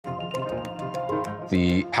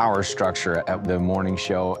The power structure at the morning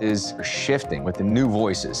show is shifting with the new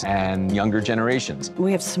voices and younger generations.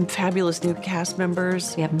 We have some fabulous new cast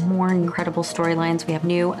members. We have more incredible storylines. We have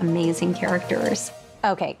new, amazing characters.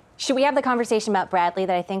 Okay, should we have the conversation about Bradley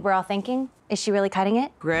that I think we're all thinking? Is she really cutting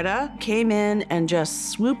it? Greta came in and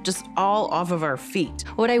just swooped us all off of our feet.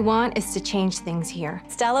 What I want is to change things here.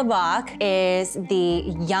 Stella Bach is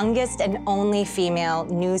the youngest and only female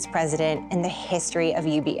news president in the history of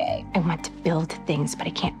UBA. I want to build things, but I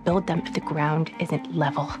can't build them if the ground isn't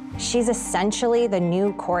level. She's essentially the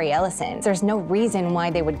new Corey Ellison. There's no reason why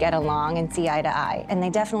they would get along and see eye to eye, and they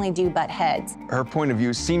definitely do butt heads. Her point of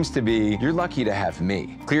view seems to be, you're lucky to have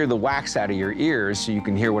me. Clear the wax out of your ears so you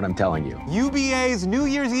can hear what I'm telling you. UBA's New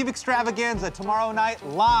Year's Eve extravaganza tomorrow night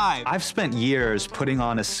live. I've spent years putting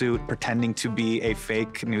on a suit, pretending to be a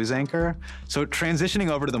fake news anchor. So transitioning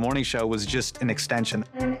over to the morning show was just an extension.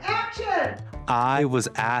 And action! I was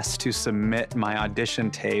asked to submit my audition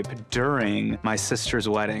tape during my sister's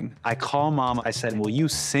wedding. I called Mom, I said, will you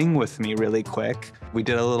sing with me really quick? We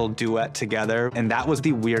did a little duet together, and that was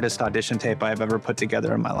the weirdest audition tape I've ever put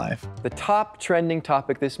together in my life. The top trending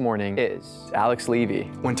topic this morning is Alex Levy.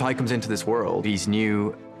 When Ty comes into this world, he's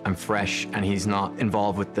new and fresh, and he's not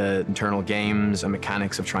involved with the internal games and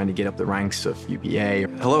mechanics of trying to get up the ranks of UBA.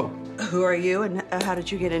 Hello. Who are you and how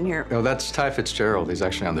did you get in here? Oh, that's Ty Fitzgerald. He's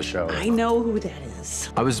actually on the show. I know who that is.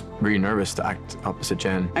 I was really nervous to act opposite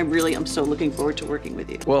Jen. I really am so looking forward to working with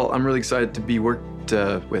you. Well, I'm really excited to be worked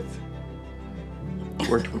with.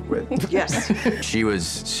 Yes. She was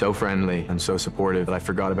so friendly and so supportive that I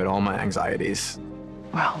forgot about all my anxieties.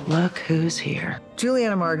 Well, look who's here.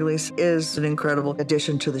 Julianna Margulies is an incredible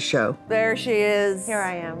addition to the show. There she is. Here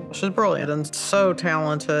I am. She's brilliant and so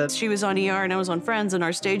talented. She was on ER and I was on Friends, and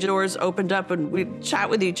our stage doors opened up and we'd chat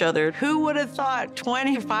with each other. Who would have thought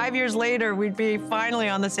 25 years later we'd be finally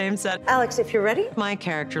on the same set? Alex, if you're ready. My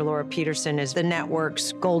character, Laura Peterson, is the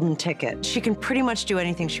network's golden ticket. She can pretty much do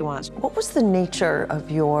anything she wants. What was the nature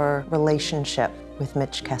of your relationship with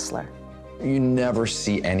Mitch Kessler? You never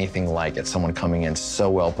see anything like it. Someone coming in so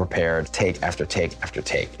well prepared, take after take after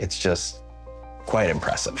take. It's just quite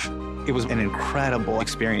impressive. It was an incredible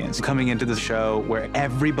experience coming into the show where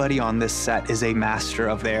everybody on this set is a master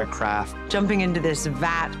of their craft. Jumping into this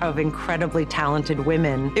vat of incredibly talented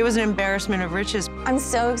women, it was an embarrassment of riches. I'm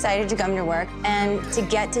so excited to come to work and to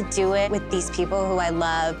get to do it with these people who I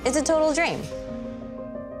love. It's a total dream.